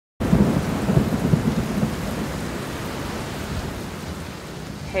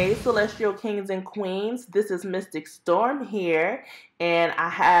Hey Celestial Kings and Queens, this is Mystic Storm here, and I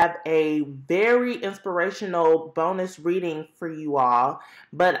have a very inspirational bonus reading for you all,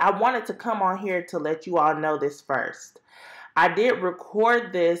 but I wanted to come on here to let you all know this first. I did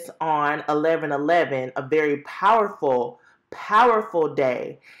record this on 11/11, a very powerful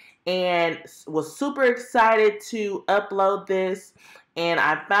day, and was super excited to upload this. And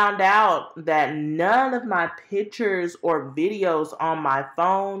I found out that none of my pictures or videos on my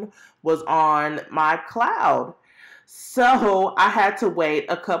phone was on my cloud. So I had to wait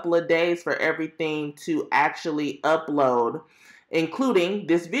a couple of days for everything to actually upload, including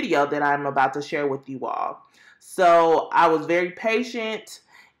this video that I'm about to share with you all. So I was very patient,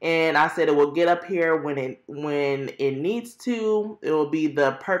 and I said it will get up here when it needs to. It will be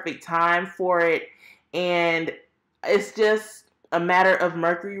the perfect time for it. And it's just a matter of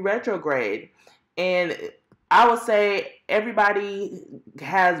Mercury Retrograde. And I would say everybody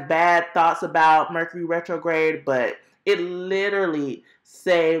has bad thoughts about Mercury Retrograde, but it literally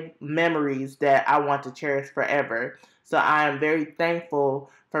saved memories that I want to cherish forever. So I am very thankful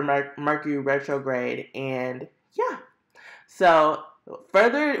for Mercury Retrograde. And yeah, so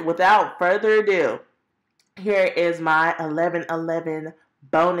without further ado, here is my 11/11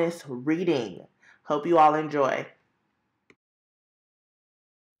 bonus reading. Hope you all enjoy.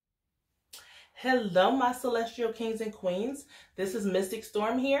 Hello, my Celestial Kings and Queens. This is Mystic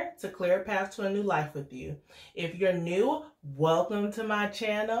Storm here to clear a path to a new life with you. If you're new, welcome to my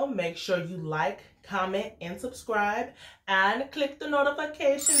channel. Make sure you like, comment, and subscribe, and click the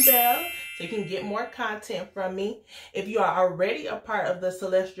notification bell so you can get more content from me. If you are already a part of the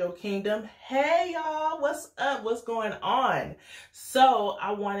Celestial Kingdom, hey y'all, what's up? What's going on? So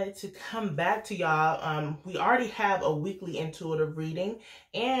I wanted to come back to y'all. We already have a weekly intuitive reading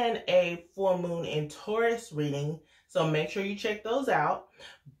and a full moon in Taurus reading, so make sure you check those out.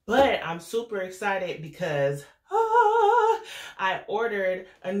 But I'm super excited because I ordered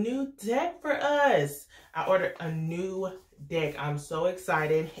a new deck for us. I ordered a new deck. I'm so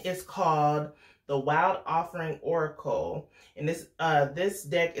excited. It's called the Wild Offering Oracle. And this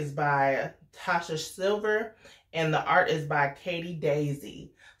deck is by Tasha Silver, and the art is by Katie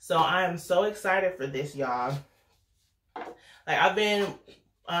Daisy. So I am so excited for this, y'all. Like, I've been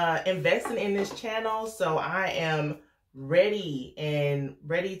investing in this channel, so I am ready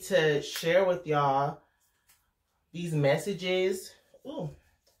to share with y'all these messages. Ooh.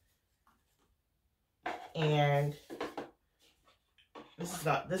 And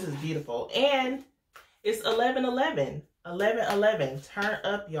this is beautiful. And it's 11/11. 11/11. Turn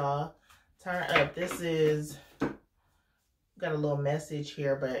up, y'all. Turn up. This is got a little message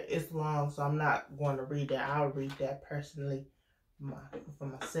here, but it's long, so I'm not going to read that. I'll read that personally for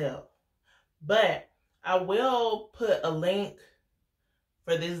myself. But I will put a link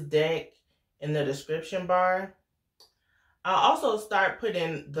for this deck in the description bar. I'll also start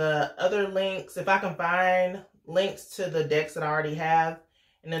putting the other links, if I can find links to the decks that I already have,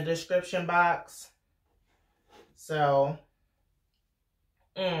 in the description box. So,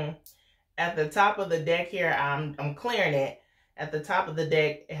 at the top of the deck here, I'm clearing it. At the top of the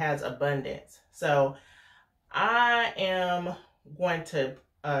deck, it has abundance. So, I am going to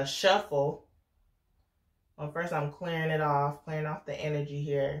shuffle. Well, first I'm clearing off the energy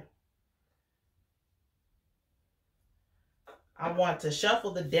here. I want to shuffle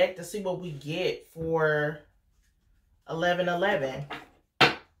the deck to see what we get for 11/11.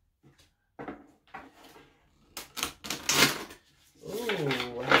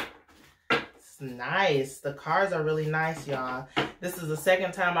 Ooh, it's nice. The cards are really nice, y'all. This is the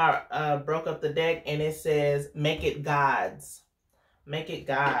second time I broke up the deck, and it says, make it God's. Make it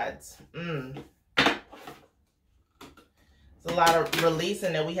God's. There's a lot of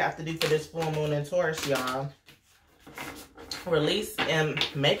releasing that we have to do for this full moon in Taurus, y'all. Release and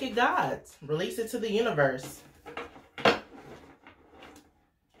make it God's. Release it to the universe.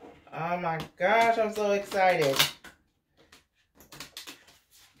 Oh my gosh, I'm so excited.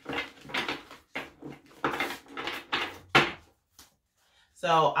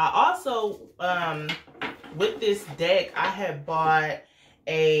 So I also, with this deck, I have bought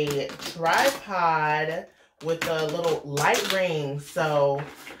a tripod with a little light ring. So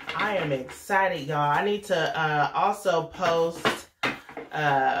I am excited, y'all. I need to also post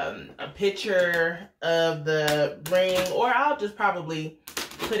a picture of the ring, or I'll just probably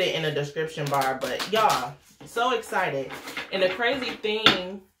put it in the description bar. But y'all, so excited. And the crazy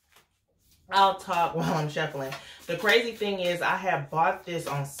thing, I'll talk while I'm shuffling. The crazy thing is I have bought this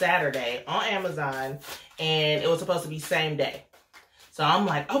on Saturday on Amazon, and it was supposed to be same day. So I'm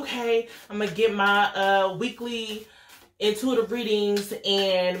like, okay, I'm going to get my weekly intuitive readings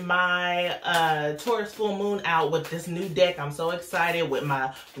and my Taurus full moon out with this new deck. I'm so excited with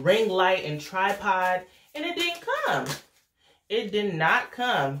my ring light and tripod, and it didn't come. It did not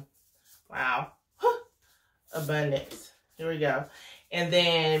come. Wow. Abundance. Here we go. And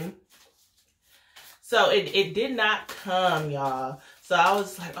then, so it did not come, y'all. So I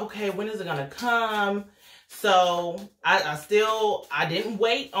was like, okay, when is it gonna come? So I didn't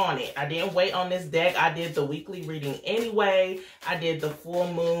wait on it. I didn't wait on this deck. I did the weekly reading anyway. I did the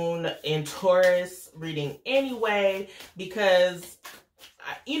full moon in Taurus reading anyway, because,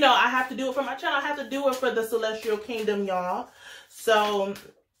 you know, I have to do it for my channel. I have to do it for the Celestial Kingdom, y'all. So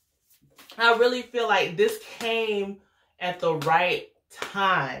I really feel like this came at the right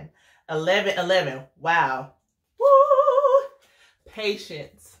time. 11/11. Wow. Woo!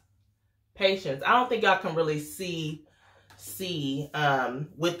 Patience. Patience. I don't think y'all can really see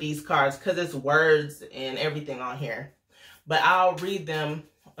with these cards because it's words and everything on here. But I'll read them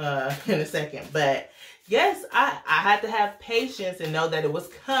in a second. But yes, I had to have patience and know that it was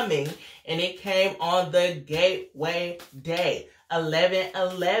coming, and it came on the gateway day.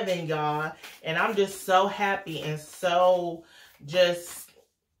 11/11, y'all. And I'm just so happy and so just,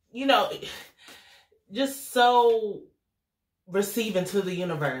 you know, just so receiving to the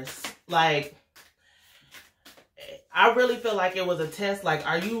universe. Like, I really feel like it was a test. Like,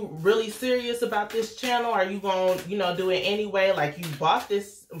 are you really serious about this channel? Are you going to, you know, do it anyway? Like, you bought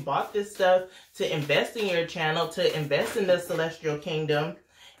this stuff to invest in your channel, to invest in the Celestial Kingdom.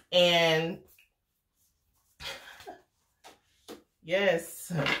 And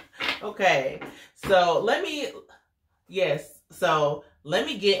yes. Okay. So let me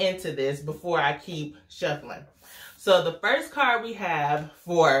get into this before I keep shuffling. So the first card we have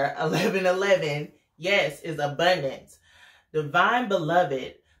for 11/11, yes, is abundance. Divine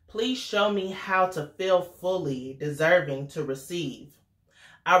beloved, please show me how to feel fully deserving to receive.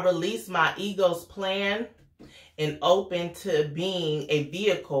 I release my ego's plan and open to being a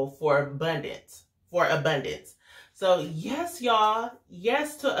vehicle for abundance. So yes, y'all,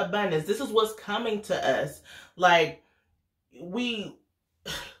 yes to abundance. This is what's coming to us. Like, we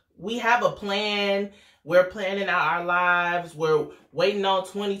have a plan. We're planning out our lives. We're waiting on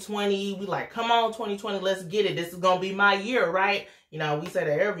 2020. We like, come on, 2020, let's get it. This is going to be my year, right? You know, we say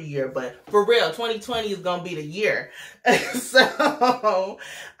that every year, but for real, 2020 is going to be the year. So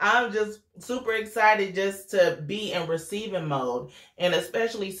I'm just super excited just to be in receiving mode. And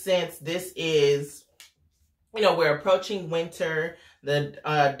especially since this is, you know, we're approaching winter, the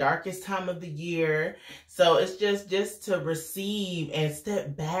darkest time of the year. So it's just to receive and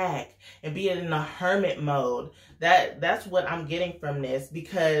step back and be in a hermit mode. That's what I'm getting from this,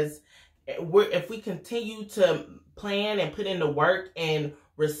 because if we continue to plan and put in the work and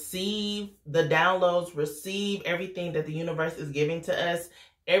receive the downloads, receive everything that the universe is giving to us,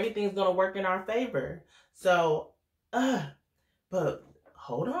 everything's going to work in our favor. So, but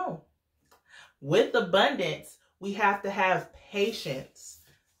hold on. With abundance, we have to have patience.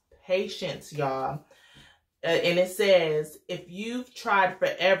 Patience, y'all. And it says, if you've tried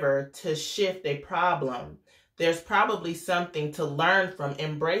forever to shift a problem, there's probably something to learn from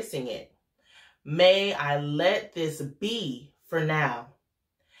embracing it. May I let this be for now.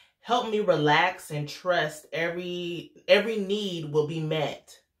 Help me relax and trust every need will be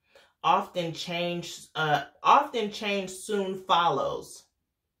met. Often change soon follows.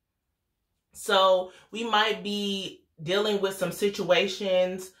 So we might be dealing with some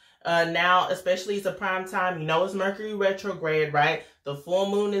situations now, especially it's a prime time. You know, it's Mercury Retrograde, right? The full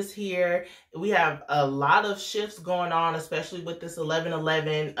moon is here. We have a lot of shifts going on, especially with this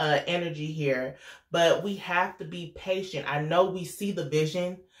 11/11 energy here. But we have to be patient. I know we see the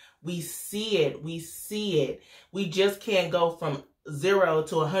vision. We see it. We see it. We just can't go from 0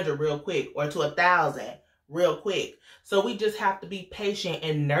 to 100 real quick, or to 1,000 real quick. So we just have to be patient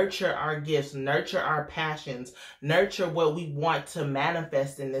and nurture our gifts, nurture our passions, nurture what we want to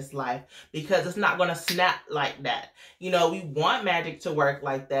manifest in this life, because it's not going to snap like that. You know, we want magic to work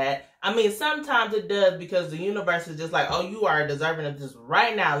like that. I mean, sometimes it does, because the universe is just like, oh, you are deserving of this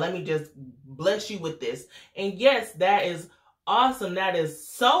right now. Let me just bless you with this. And yes, that is awesome. That is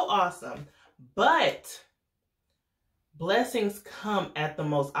so awesome. But blessings come at the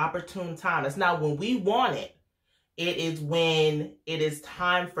most opportune time. It's not when we want it. It is when it is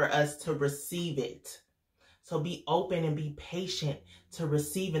time for us to receive it. So be open and be patient to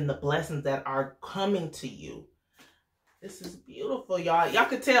receiving the blessings that are coming to you. This is beautiful, y'all. Y'all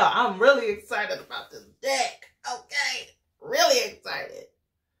can tell I'm really excited about this deck. Okay. Really excited.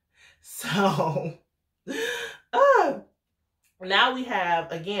 So, now we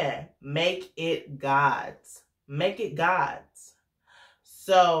have, again, make it God's. make it God's.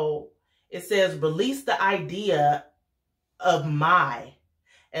 So it says, release the idea of my.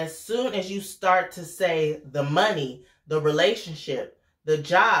 As soon as you start to say the money, the relationship, the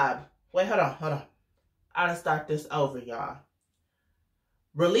job. Wait, hold on. I gotta start this over, y'all.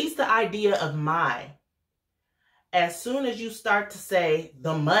 Release the idea of my. As soon as you start to say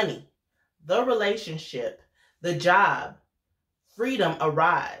the money, the relationship, the job, freedom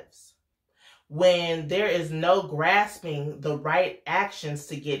arrives. When there is no grasping the right actions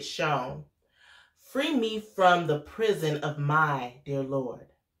to get shown. Free me from the prison of my, dear Lord.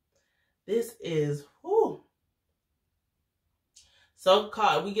 This is,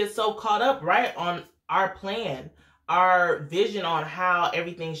 we get so caught up, right, on our plan, our vision on how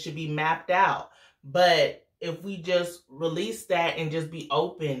everything should be mapped out. But if we just release that and just be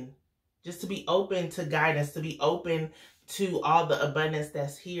open, just to be open to guidance, to be open to all the abundance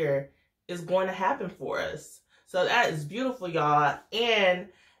that's here, is going to happen for us. So that is beautiful, y'all. And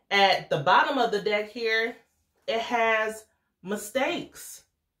at the bottom of the deck here, it has mistakes.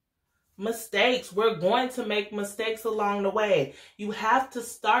 Mistakes. We're going to make mistakes along the way. You have to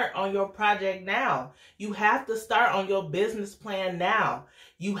start on your project now. You have to start on your business plan now.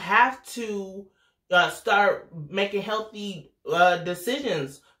 You have to start making healthy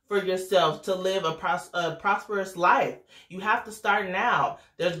decisions for yourself to live a prosperous life. You have to start now.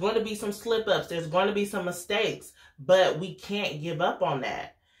 There's going to be some slip-ups. There's going to be some mistakes, but we can't give up on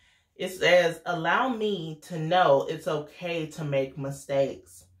that. It says, allow me to know it's okay to make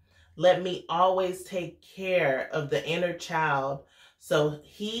mistakes. Let me always take care of the inner child so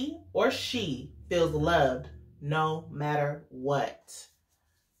he or she feels loved no matter what.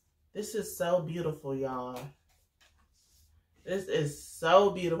 This is so beautiful, y'all. This is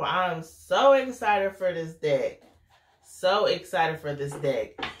so beautiful. I'm so excited for this deck. So excited for this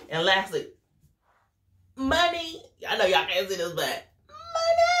deck. And lastly, money. I know y'all can't see this, but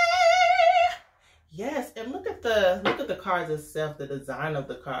money. Yes, and look at the cards itself, the design of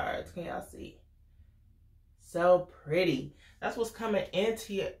the cards. Can y'all see? So pretty. That's what's coming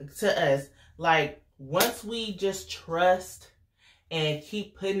into us. Like, once we just trust and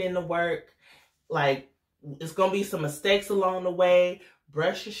keep putting in the work, like, it's gonna be some mistakes along the way.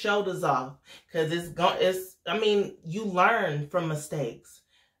 Brush your shoulders off, because you learn from mistakes.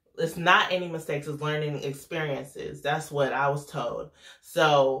 It's not any mistakes, it's learning experiences. That's what I was told.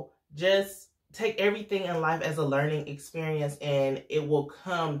 So just take everything in life as a learning experience, and it will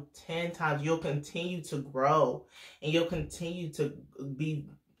come 10 times. You'll continue to grow, and you'll continue to be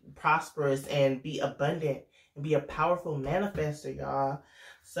prosperous and be abundant and be a powerful manifester, y'all.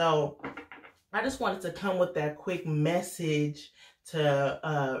 So I just wanted to come with that quick message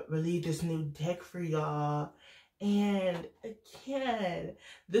to relieve this new deck for y'all. And again,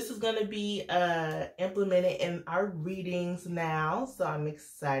 this is going to be implemented in our readings now. So I'm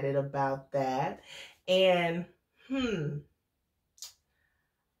excited about that. And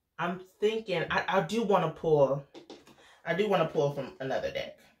I'm thinking, I do want to pull from another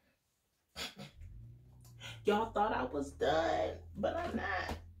deck. Y'all thought I was done, but I'm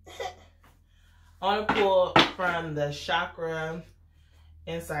not. I want to pull from the Chakra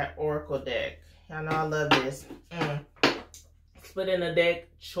Insight Oracle deck. Y'all know I love this. Split in a deck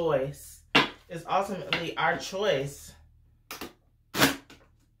choice. It's ultimately our choice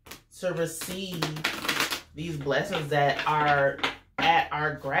to receive these blessings that are at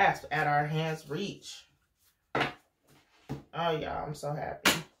our grasp, at our hands' reach. Oh, y'all, I'm so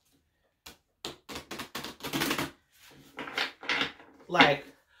happy. Like,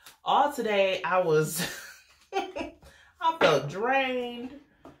 all today, I felt drained.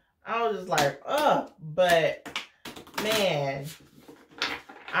 I was just like, but man,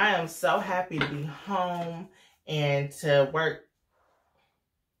 I am so happy to be home and to work.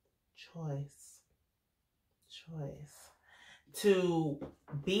 To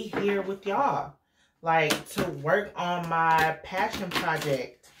be here with y'all. Like, to work on my passion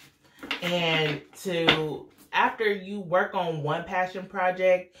project. And after you work on one passion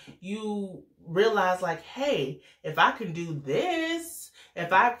project, you realize, like, hey, if I can do this,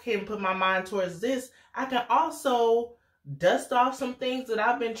 if I can put my mind towards this, I can also dust off some things that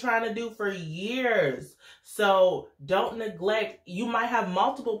I've been trying to do for years. So don't neglect. You might have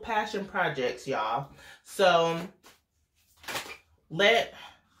multiple passion projects, y'all. So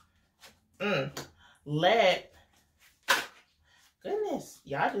goodness,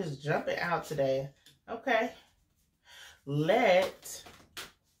 y'all just jumping out today. Okay. Let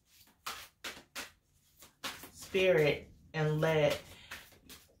Spirit and let,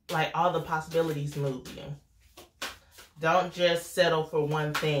 like, all the possibilities move you. Don't just settle for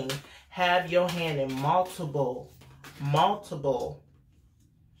one thing. Have your hand in multiple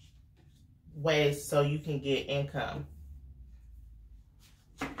ways so you can get income.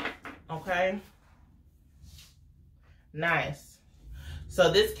 Okay? Nice. So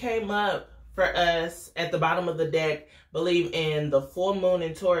this came up for us at the bottom of the deck. Believe in the full moon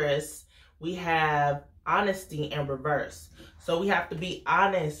in Taurus, we have honesty in reverse. So we have to be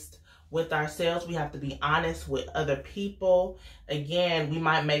honest with ourselves. We have to be honest with other people. Again, we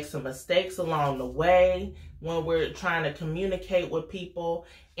might make some mistakes along the way when we're trying to communicate with people.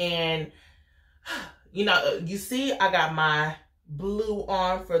 And, you know, you see, I got my blue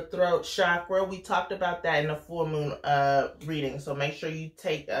on for throat chakra. We talked about that in the full moon reading. So make sure you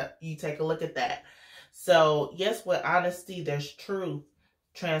take a look at that. So yes, with honesty, there's truth,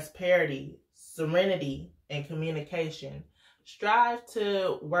 transparency, serenity, and communication. Strive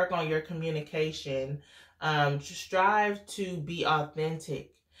to work on your communication. Strive to be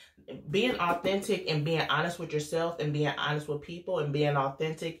authentic. Being authentic and being honest with yourself and being honest with people and being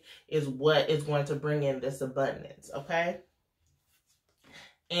authentic is what is going to bring in this abundance, okay?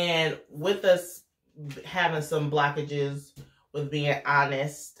 And with us having some blockages with being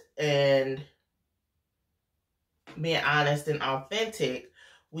honest and authentic,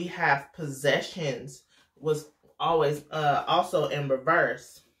 we have possessions was always also in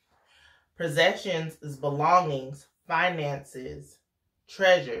reverse. Possessions is belongings, finances,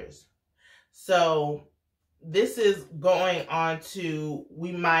 treasures. So this is going on to,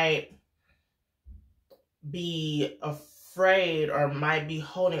 we might be afraid or might be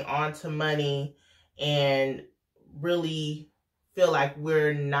holding on to money and really feel like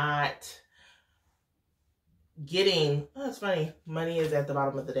we're not getting, oh, it's funny, money is at the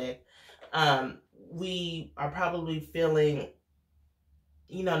bottom of the deck. We are probably feeling,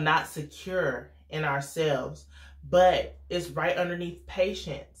 you know, not secure in ourselves, but it's right underneath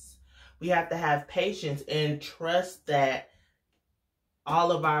patience. We have to have patience and trust that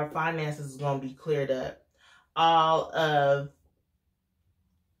all of our finances is going to be cleared up. All of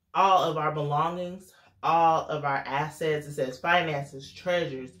our belongings, all of our assets, it says finances,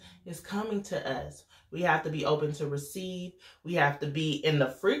 treasures, is coming to us. We have to be open to receive. We have to be in the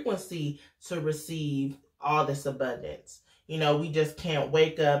frequency to receive all this abundance. You know, we just can't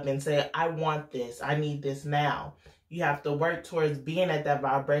wake up and say, I want this. I need this now. You have to work towards being at that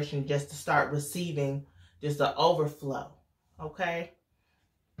vibration just to start receiving just an overflow. Okay?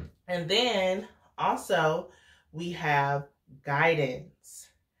 And then also we have guidance.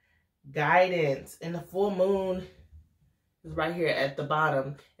 Guidance. And the full moon is right here at the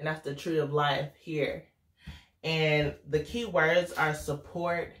bottom, and that's the tree of life here. And the key words are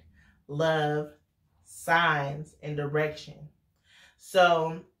support, love, signs, and direction.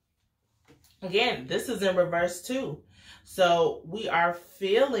 So again, this is in reverse too. So we are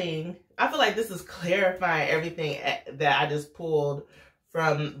feeling, I feel like this is clarifying everything that I just pulled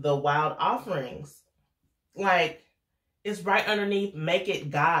from the wild offerings. Like, it's right underneath make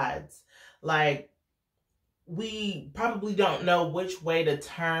it God's. Like, we probably don't know which way to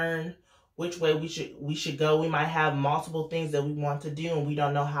turn, which way we should go. We might have multiple things that we want to do and we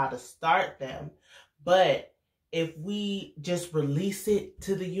don't know how to start them. But if we just release it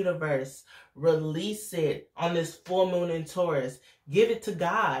to the universe, release it on this full moon in Taurus, give it to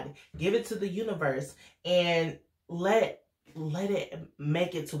God, give it to the universe, and let it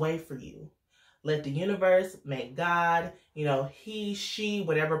make its way for you. Let the universe make God, you know, he, she,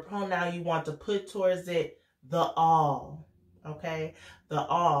 whatever pronoun you want to put towards it, the all, okay? The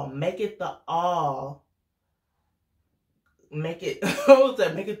all. Make it the all. Make it, what was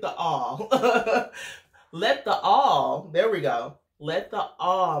that? Make it the all. Let the all, there we go. Let the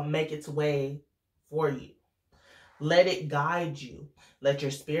all make its way for you. Let it guide you. Let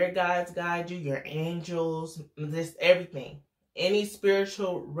your spirit guides guide you, your angels, this everything. Any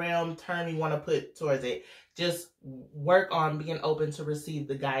spiritual realm term you want to put towards it, just work on being open to receive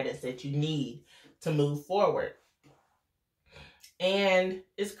the guidance that you need to move forward. And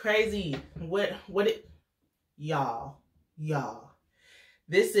it's crazy y'all,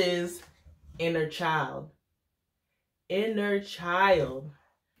 this is inner child.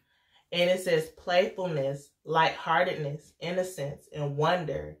 And it says playfulness, lightheartedness, innocence, and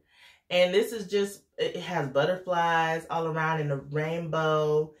wonder. And this is just, it has butterflies all around in the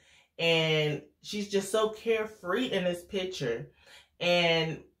rainbow. And she's just so carefree in this picture.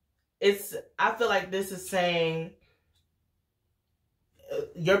 And I feel like this is saying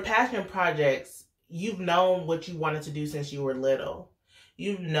your passion projects, you've known what you wanted to do since you were little.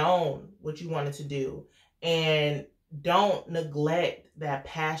 You've known what you wanted to do. And don't neglect that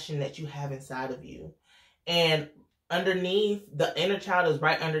passion that you have inside of you. And underneath, the inner child is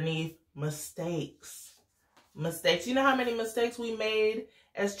right underneath Mistakes. Mistakes. You know how many mistakes we made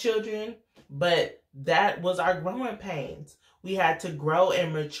as children? But that was our growing pains. We had to grow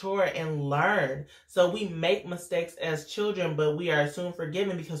and mature and learn. So we make mistakes as children, but we are soon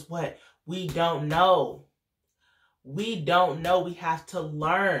forgiven because what? We don't know. We don't know. We have to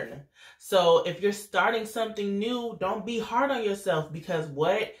learn. So if you're starting something new, don't be hard on yourself because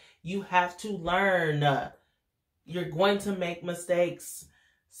what? You have to learn. You're going to make mistakes.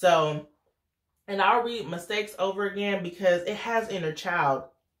 So, and I'll read mistakes over again because it has inner child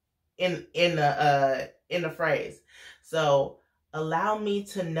in the phrase. So allow me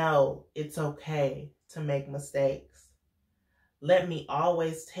to know it's okay to make mistakes. Let me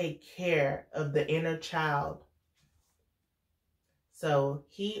always take care of the inner child so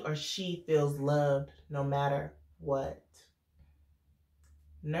he or she feels loved no matter what.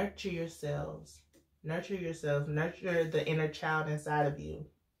 Nurture yourselves. Nurture yourselves. Nurture the inner child inside of you.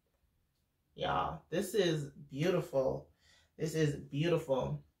 Y'all, this is beautiful. This is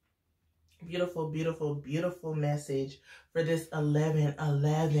beautiful. Beautiful, beautiful, beautiful message for this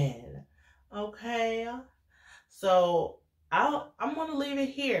 11/11. Okay? So, I'm going to leave it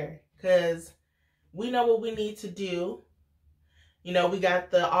here because we know what we need to do. You know, we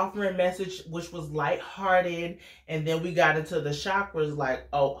got the offering message, which was lighthearted, and then we got into the chakras like,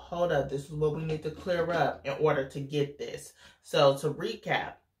 oh, hold up, this is what we need to clear up in order to get this. So, to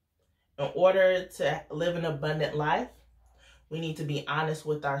recap, in order to live an abundant life, we need to be honest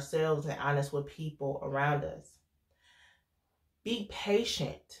with ourselves and honest with people around us. Be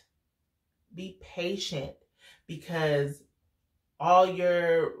patient. Be patient because all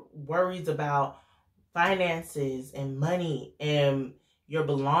your worries about finances and money and your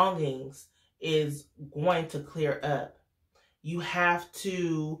belongings is going to clear up. You have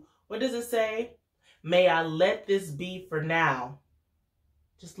to, what does it say? May I let this be for now.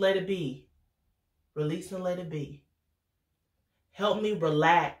 Just let it be. Release and let it be. Help me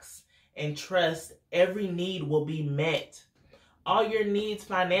relax and trust every need will be met. All your needs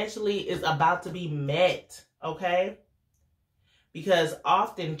financially is about to be met, okay? Because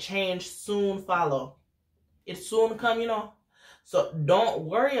often change soon follow. It soon come, you know. So don't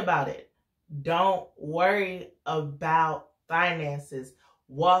worry about it. Don't worry about finances.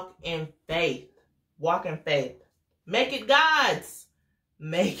 Walk in faith. Walk in faith. Make it God's.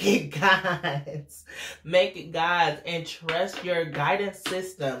 Make it God's. Make it God's and trust your guidance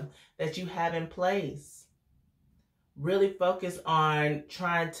system that you have in place. Really focus on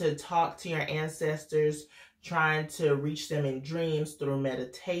trying to talk to your ancestors, trying to reach them in dreams through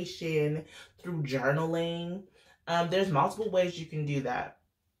meditation, through journaling. There's multiple ways you can do that.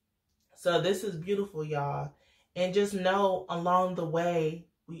 So this is beautiful, y'all. And just know along the way,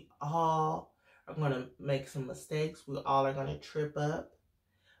 we all are going to make some mistakes. We all are going to trip up.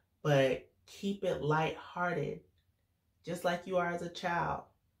 But keep it lighthearted, just like you are as a child.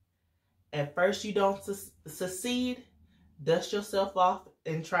 At first you don't succeed, dust yourself off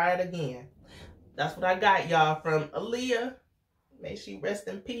and try it again. That's what I got, y'all, from Aaliyah. May she rest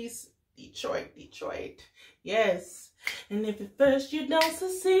in peace. Detroit, Detroit. Yes. And if at first you don't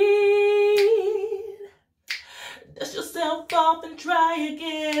succeed, dust yourself off and try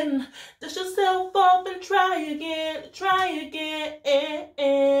again. Dust yourself off and try again. Try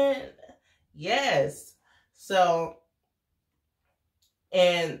again. Yes. So,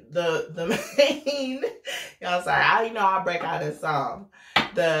 and the main, y'all sorry, I'll break out in song.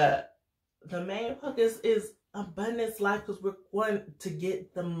 The main hook is abundance life because we're going to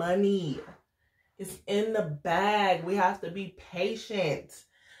get the money. It's in the bag. We have to be patient.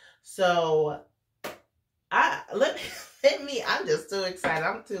 So I'm just too excited.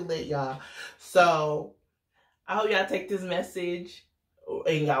 I'm too lit, y'all. So I hope y'all take this message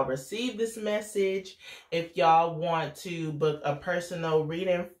and y'all receive this message. If y'all want to book a personal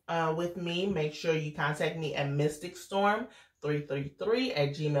reading with me, make sure you contact me at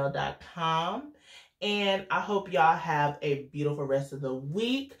mysticstorm333@gmail.com. And I hope y'all have a beautiful rest of the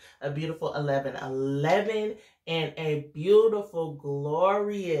week, a beautiful 11/11, and a beautiful,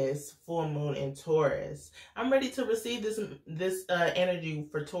 glorious full moon in Taurus. I'm ready to receive this energy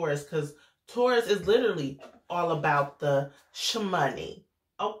for Taurus because Taurus is literally all about the shmoney.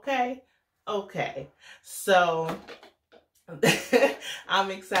 Okay? Okay. So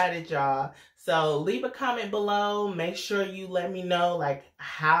I'm excited, y'all. So leave a comment below. Make sure you let me know like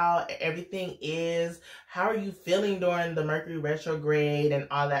how everything is. How are you feeling during the Mercury Retrograde and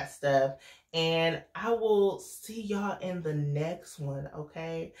all that stuff. And I will see y'all in the next one,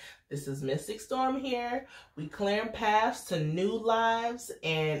 okay? This is Mystic Storm here. We clearing paths to new lives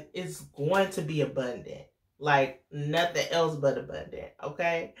and it's going to be abundant. like nothing else but abundant.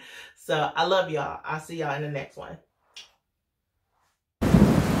 Okay, so I love y'all. I'll see y'all in the next one.